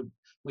say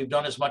we've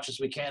done as much as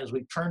we can is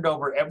we've turned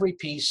over every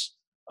piece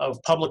of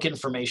public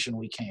information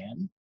we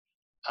can.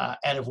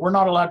 And if we're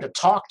not allowed to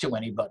talk to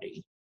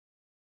anybody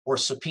or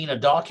subpoena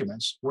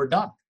documents, we're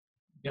done.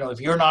 If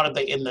you're not at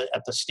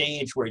the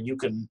stage where you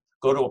can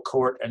go to a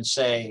court and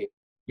say,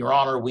 Your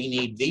Honor, we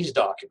need these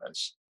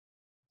documents,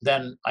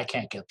 then I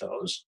can't get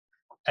those,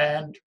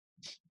 and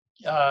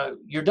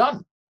you're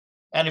done.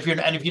 And if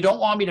you don't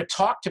want me to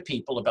talk to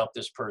people about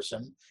this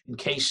person in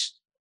case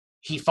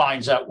he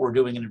finds out we're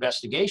doing an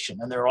investigation,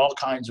 and there are all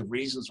kinds of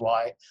reasons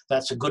why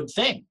that's a good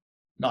thing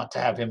not to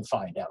have him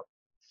find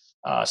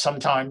out.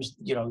 Sometimes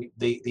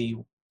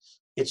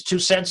it's too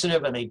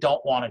sensitive and they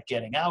don't want it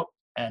getting out,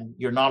 and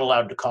you're not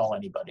allowed to call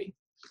anybody,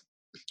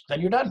 then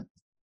you're done.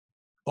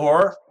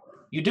 Or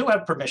you do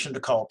have permission to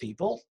call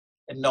people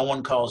and no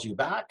one calls you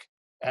back,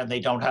 and they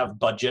don't have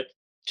budget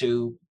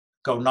to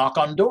go knock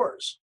on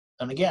doors.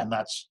 And again,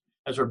 that's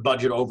where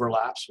budget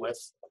overlaps with,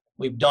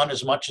 we've done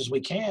as much as we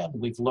can.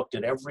 We've looked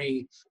at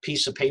every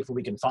piece of paper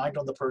we can find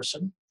on the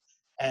person.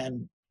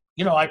 And,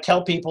 I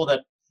tell people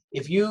that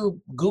if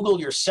you Google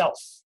yourself,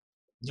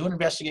 do an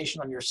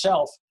investigation on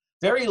yourself,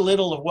 very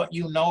little of what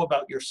you know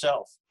about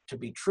yourself to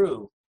be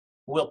true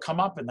will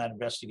come up in that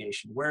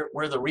investigation.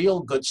 Where the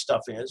real good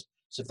stuff is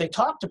if they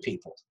talk to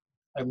people.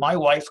 And my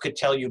wife could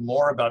tell you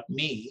more about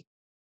me,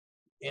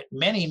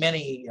 many,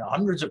 many,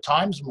 hundreds of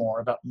times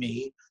more about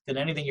me than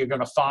anything you're going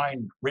to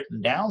find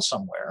written down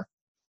somewhere.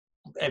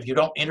 If you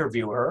don't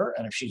interview her,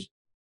 and if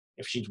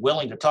she's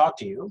willing to talk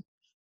to you,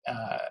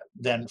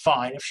 then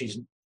fine. If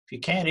you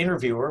can't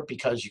interview her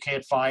because you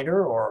can't find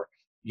her, or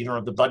you don't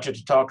have the budget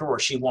to talk to her, or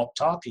she won't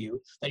talk to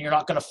you, then you're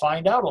not going to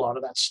find out a lot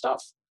of that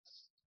stuff.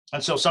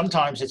 And so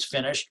sometimes it's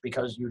finished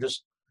because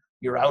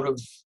you're out of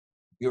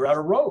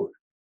road.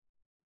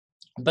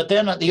 But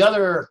then the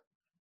other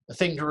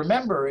thing to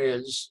remember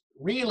is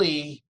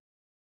really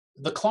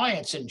the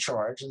client's in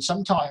charge, and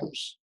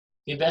sometimes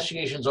the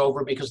investigation's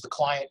over because the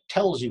client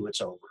tells you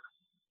it's over.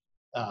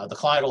 The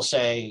client will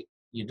say,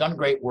 "You've done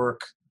great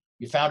work,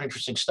 you found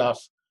interesting stuff,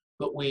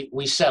 but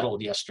we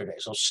settled yesterday,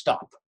 so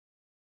stop."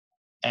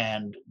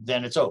 And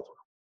then it's over.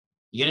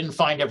 You didn't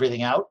find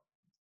everything out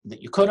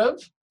that you could have.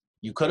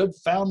 You could have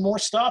found more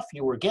stuff.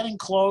 You were getting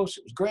close.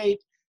 It was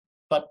great.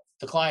 But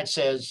the client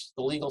says,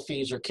 the legal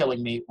fees are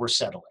killing me. We're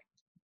settling.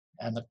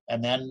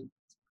 And then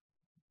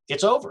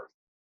it's over.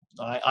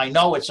 I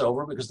know it's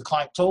over because the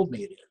client told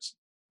me it is.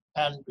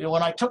 And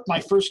when I took my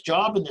first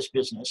job in this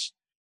business,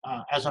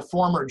 as a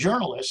former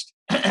journalist,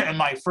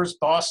 my first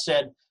boss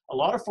said, a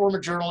lot of former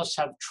journalists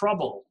have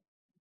trouble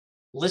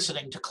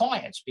listening to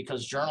clients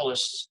because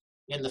journalists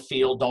in the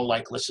field don't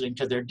like listening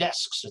to their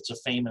desks. It's a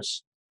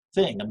famous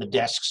thing. And the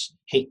desks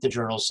hate the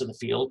journalists in the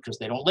field because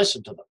they don't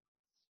listen to them.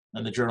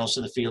 And the journalists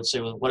in the field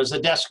say, well, what does the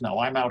desk know?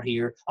 I'm out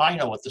here. I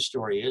know what the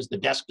story is. The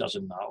desk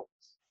doesn't know.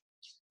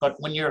 But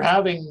when you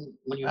have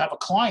a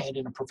client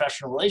in a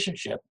professional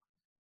relationship,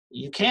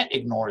 you can't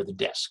ignore the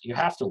desk. You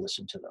have to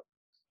listen to them.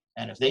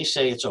 And if they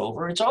say it's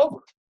over, it's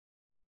over.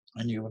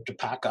 And you have to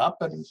pack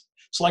up. And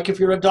it's like if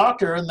you're a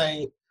doctor and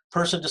the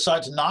person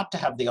decides not to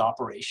have the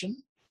operation.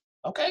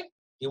 Okay,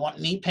 you want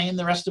knee pain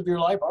the rest of your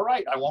life? All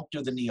right, I won't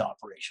do the knee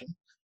operation.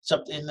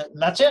 And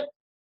that's it.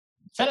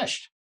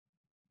 Finished.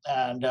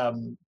 And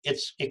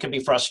it can be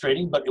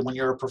frustrating, but when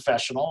you're a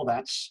professional,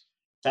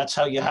 that's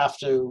how you have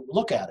to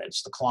look at it.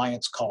 It's the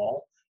client's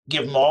call.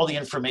 Give them all the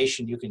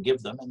information you can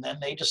give them, and then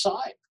they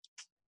decide.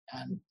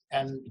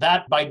 And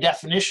that, by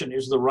definition,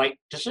 is the right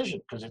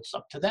decision because it's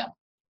up to them,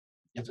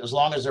 as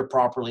long as they're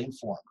properly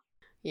informed.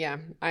 Yeah,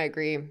 I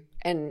agree.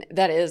 And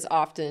that is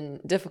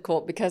often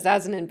difficult because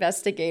as an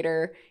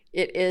investigator,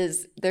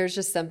 there's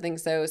just something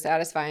so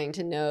satisfying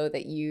to know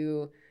that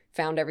you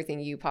found everything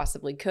you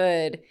possibly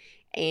could.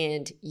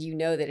 And you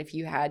know that if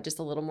you had just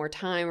a little more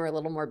time or a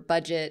little more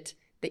budget,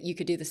 that you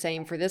could do the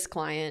same for this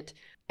client.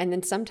 And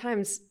then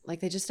sometimes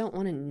they just don't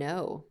want to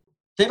know.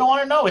 They don't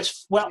want to know.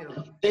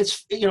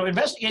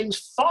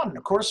 Investigating's fun.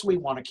 Of course we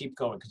want to keep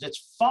going because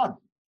it's fun.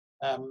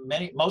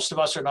 Most of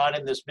us are not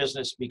in this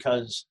business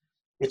because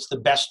it's the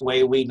best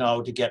way we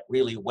know to get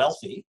really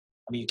wealthy.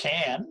 I mean, you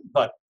can,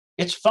 but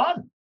it's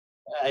fun.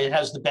 It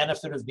has the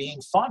benefit of being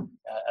fun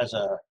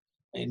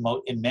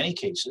in many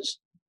cases.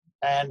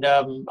 And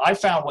I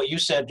found what you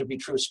said to be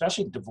true,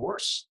 especially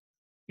divorce.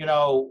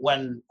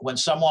 When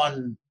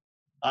someone,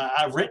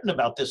 I've written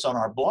about this on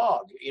our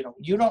blog,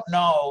 you don't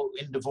know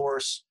in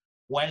divorce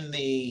when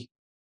the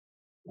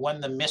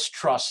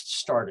mistrust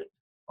started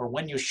or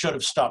when you should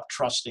have stopped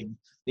trusting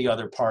the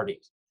other party.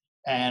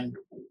 And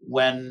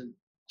when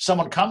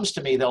someone comes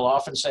to me, they'll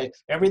often say,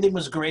 everything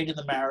was great in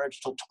the marriage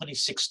till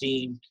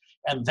 2016,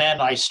 and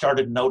then I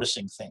started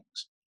noticing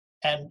things.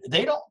 And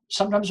they don't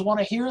sometimes want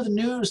to hear the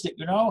news that,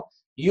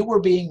 you were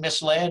being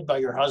misled by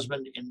your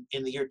husband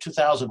in the year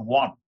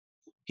 2001.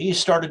 He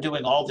started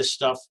doing all this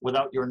stuff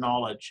without your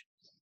knowledge.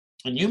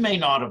 And you may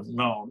not have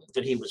known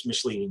that he was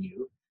misleading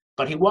you,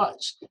 but he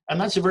was. And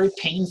that's a very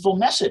painful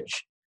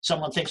message.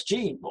 Someone thinks,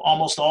 gee,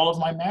 almost all of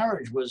my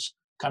marriage was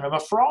kind of a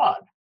fraud.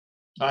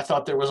 I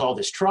thought there was all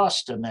this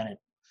trust, and then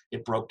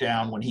it broke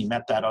down when he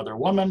met that other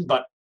woman,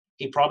 but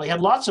he probably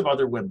had lots of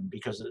other women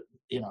because,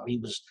 he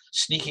was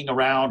sneaking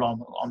around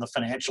on the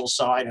financial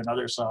side and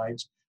other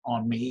sides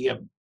on me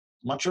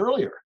much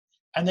earlier.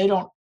 And they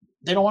don't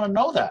want to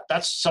know that.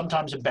 That's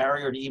sometimes a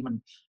barrier to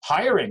even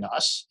hiring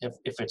us if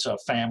it's a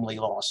family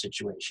law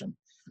situation.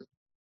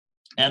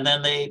 And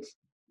then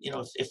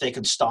if they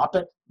can stop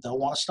it, they'll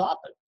want to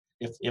stop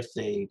it. If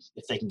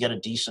they can get a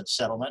decent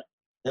settlement,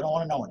 they don't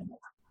want to know anymore.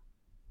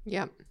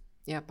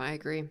 Yep, I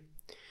agree.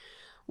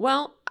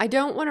 Well, I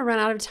don't want to run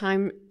out of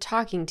time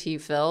talking to you,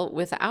 Phil,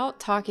 without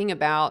talking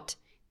about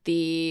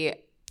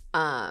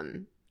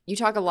you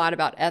talk a lot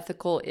about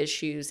ethical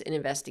issues in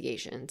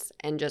investigations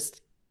and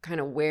just kind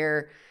of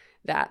where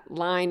that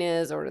line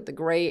is or the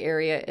gray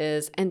area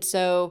is. And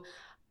so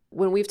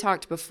when we've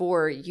talked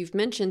before, you've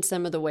mentioned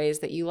some of the ways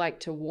that you like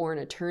to warn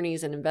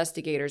attorneys and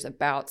investigators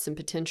about some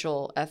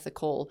potential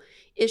ethical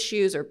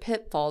issues or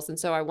pitfalls. And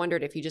so I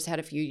wondered if you just had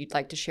a few you'd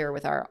like to share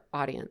with our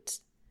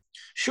audience.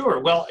 Sure.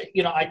 Well,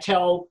 I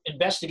tell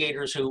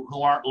investigators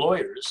who aren't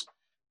lawyers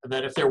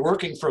that if they're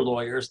working for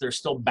lawyers, they're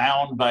still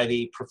bound by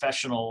the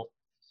professional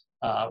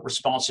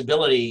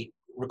responsibility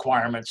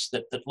requirements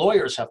that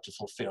lawyers have to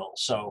fulfill.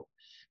 So,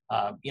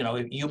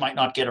 you might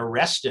not get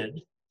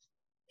arrested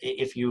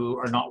if you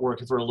are not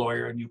working for a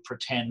lawyer and you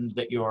pretend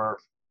that you're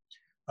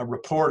a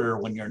reporter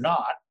when you're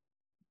not.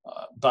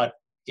 But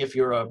if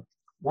you're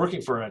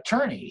working for an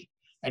attorney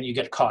and you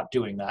get caught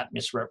doing that,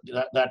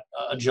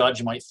 a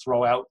judge might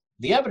throw out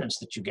the evidence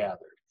that you gathered.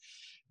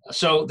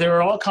 So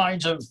there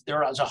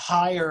is a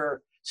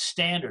higher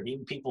standard.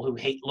 Even people who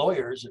hate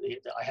lawyers,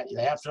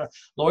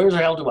 lawyers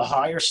are held to a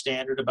higher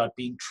standard about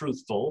being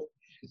truthful.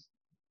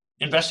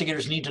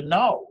 Investigators need to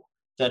know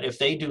that if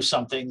they do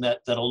something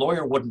that a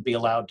lawyer wouldn't be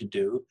allowed to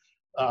do,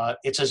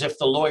 it's as if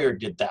the lawyer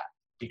did that,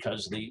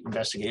 because the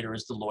investigator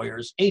is the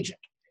lawyer's agent.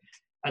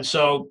 And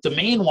so the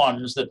main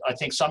ones that I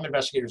think some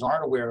investigators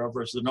aren't aware of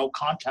is the no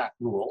contact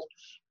rule.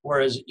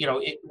 Whereas,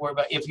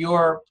 if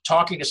you're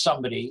talking to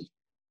somebody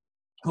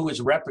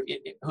who's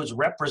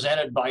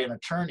represented by an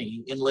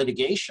attorney in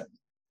litigation,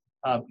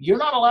 you're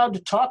not allowed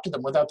to talk to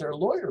them without their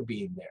lawyer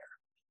being there.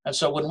 And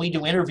so when we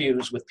do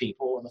interviews with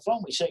people on the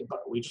phone, we say, but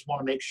we just want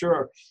to make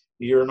sure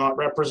you're not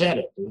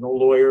represented. There's no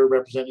lawyer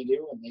representing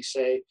you. And they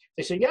say,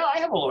 yeah, I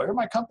have a lawyer.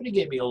 My company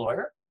gave me a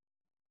lawyer.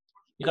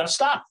 You got to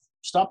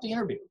stop the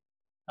interview.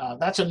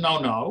 That's a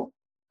no-no.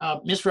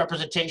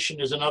 Misrepresentation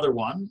is another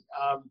one.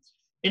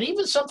 And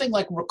even something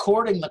like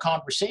recording the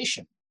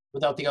conversation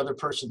without the other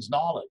person's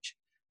knowledge.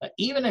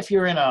 Even if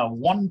you're in a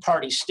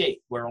one-party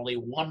state where only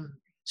one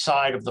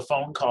side of the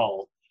phone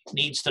call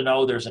needs to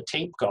know there's a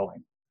tape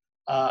going,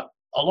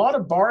 a lot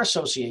of bar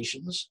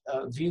associations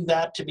view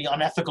that to be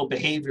unethical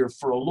behavior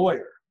for a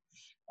lawyer,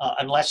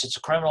 unless it's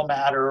a criminal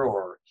matter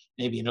or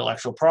maybe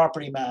intellectual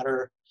property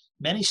matter.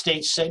 Many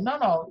states say,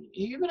 no,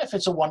 even if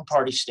it's a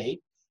one-party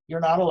state, you're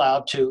not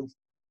allowed to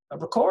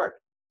record.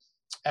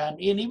 And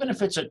even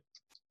if it's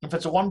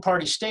a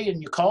one-party state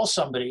and you call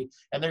somebody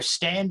and they're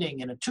standing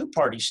in a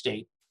two-party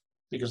state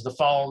because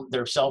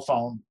their cell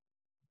phone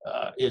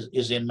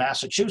is in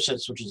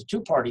Massachusetts, which is a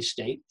two-party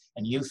state,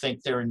 and you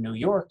think they're in New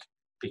York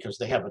because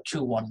they have a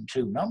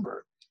 212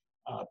 number,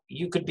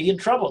 you could be in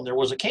trouble. And there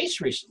was a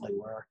case recently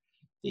where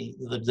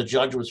the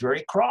judge was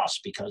very cross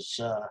because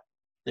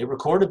they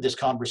recorded this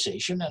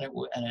conversation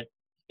and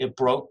it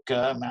broke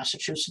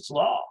Massachusetts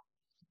law.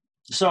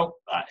 So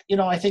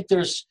I think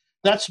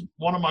that's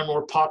one of my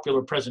more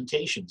popular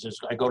presentations. Is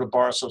I go to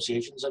bar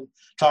associations and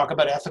talk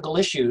about ethical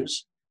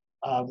issues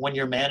when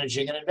you're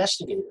managing an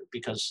investigator,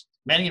 because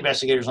many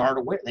investigators aren't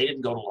aware. They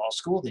didn't go to law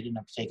school. They didn't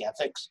have to take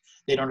ethics.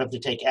 They don't have to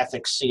take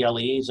ethics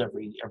CLEs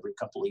every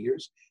couple of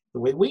years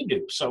the way we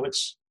do. So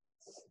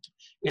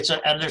there's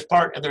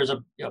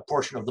a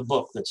portion of the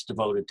book that's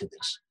devoted to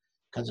this,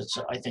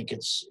 because I think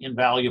it's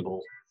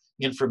invaluable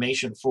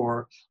information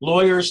for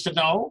lawyers to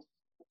know,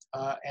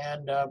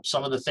 and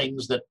some of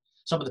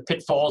the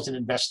pitfalls in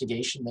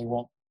investigation they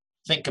won't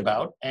think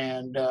about,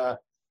 and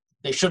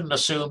they shouldn't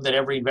assume that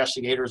every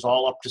investigator is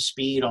all up to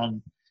speed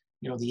on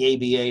the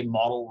ABA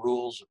model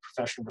rules of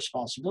professional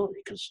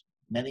responsibility, because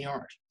many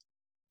aren't.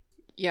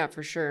 Yeah,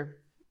 for sure.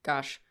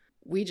 Gosh,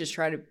 we just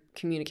try to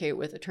communicate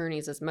with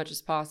attorneys as much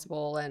as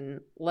possible and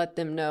let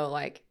them know,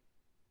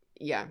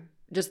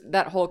 just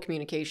that whole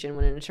communication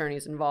when an attorney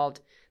is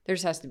involved, there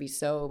just has to be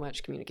so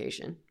much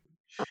communication.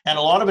 And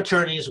a lot of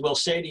attorneys will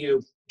say to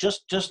you,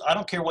 just I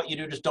don't care what you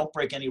do, just don't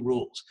break any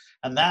rules.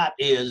 And that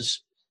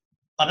is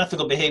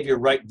unethical behavior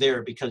right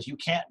there, because you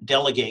can't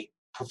delegate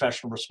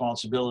professional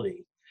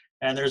responsibility.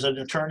 And there's an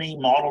attorney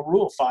model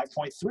rule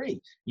 5.3.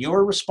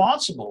 You're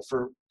responsible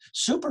for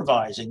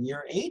supervising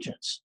your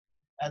agents.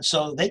 And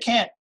so they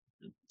can't,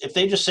 if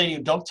they just say to you,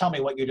 don't tell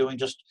me what you're doing,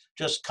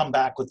 just come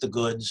back with the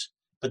goods,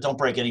 but don't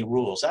break any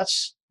rules.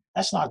 That's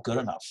not good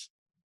enough.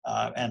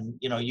 And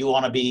you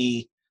want to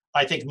be,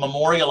 I think,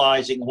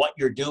 memorializing what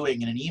you're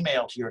doing in an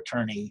email to your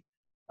attorney,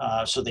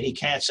 so that he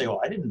can't say, "Oh,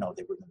 I didn't know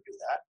they were going to do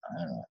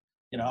that."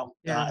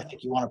 Yeah. I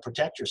think you want to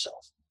protect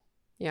yourself.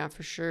 Yeah,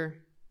 for sure.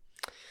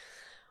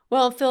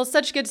 Well, Phil,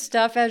 such good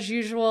stuff as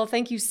usual.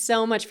 Thank you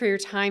so much for your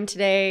time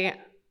today.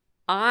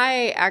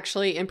 I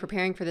actually, in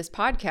preparing for this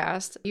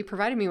podcast, you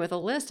provided me with a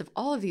list of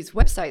all of these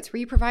websites where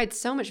you provide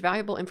so much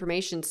valuable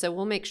information. So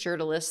we'll make sure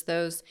to list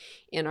those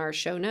in our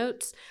show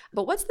notes.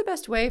 But what's the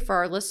best way for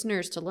our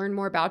listeners to learn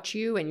more about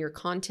you and your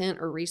content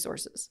or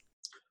resources?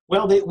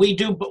 Well, we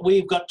do. But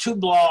we've got two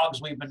blogs.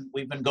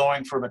 We've been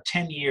going for about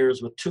 10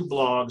 years with two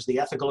blogs: The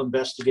Ethical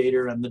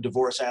Investigator and The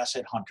Divorce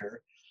Asset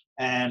Hunter.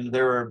 And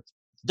there are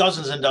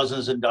dozens and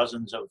dozens and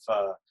dozens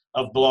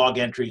of blog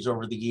entries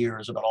over the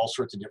years about all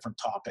sorts of different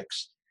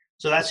topics.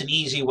 So that's an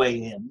easy way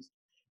in.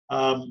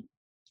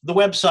 The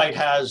website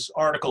has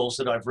articles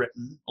that I've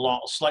written,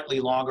 slightly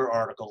longer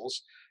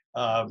articles,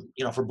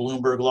 for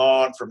Bloomberg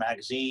Law and for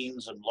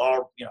magazines and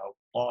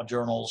law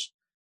journals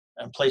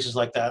and places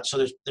like that. So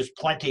there's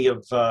plenty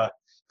of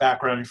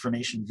background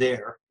information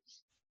there.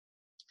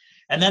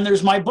 And then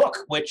there's my book,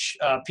 which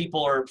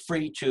people are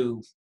free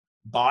to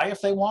buy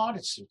if they want.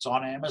 It's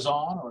on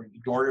Amazon, or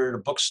you can order it at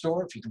a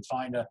bookstore if you can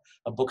find a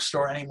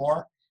bookstore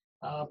anymore.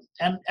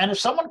 And if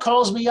someone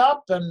calls me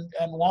up and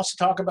wants to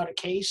talk about a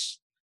case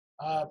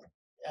and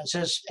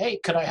says, "Hey,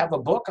 could I have a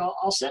book?"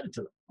 I'll send it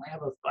to them.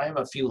 I have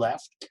a few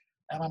left,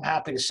 and I'm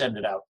happy to send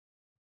it out.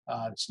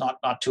 It's not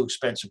too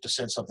expensive to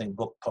send something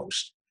book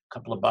post, a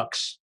couple of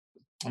bucks.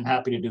 I'm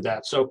happy to do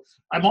that. So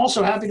I'm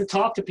also happy to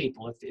talk to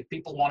people. If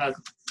people want to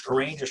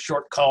arrange a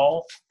short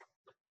call,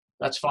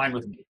 that's fine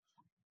with me.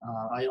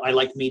 I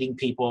like meeting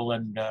people,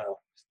 and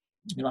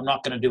I'm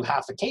not going to do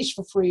half a case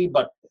for free,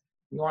 but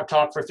you want to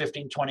talk for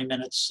 15, 20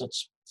 minutes,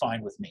 that's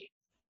fine with me.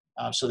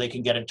 so they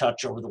can get in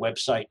touch over the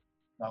website.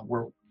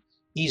 We're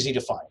easy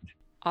to find.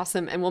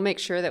 Awesome. And we'll make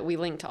sure that we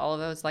link to all of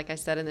those, like I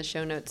said, in the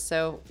show notes.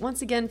 So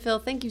once again, Phil,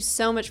 thank you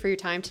so much for your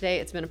time today.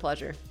 It's been a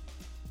pleasure.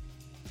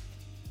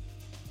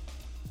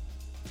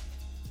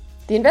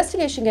 The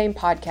Investigation Game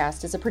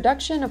podcast is a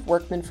production of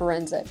Workman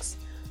Forensics.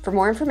 For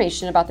more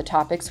information about the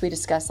topics we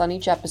discuss on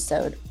each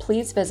episode,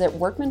 please visit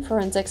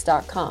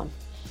workmanforensics.com.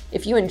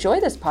 If you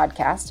enjoy this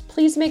podcast,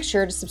 please make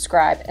sure to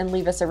subscribe and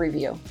leave us a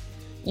review.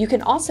 You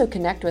can also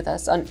connect with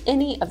us on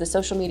any of the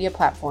social media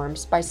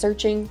platforms by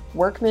searching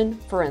Workman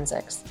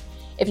Forensics.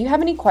 If you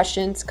have any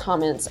questions,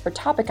 comments, or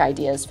topic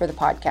ideas for the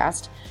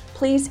podcast,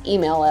 please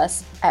email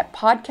us at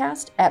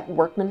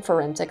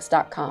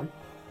podcast@workmanforensics.com.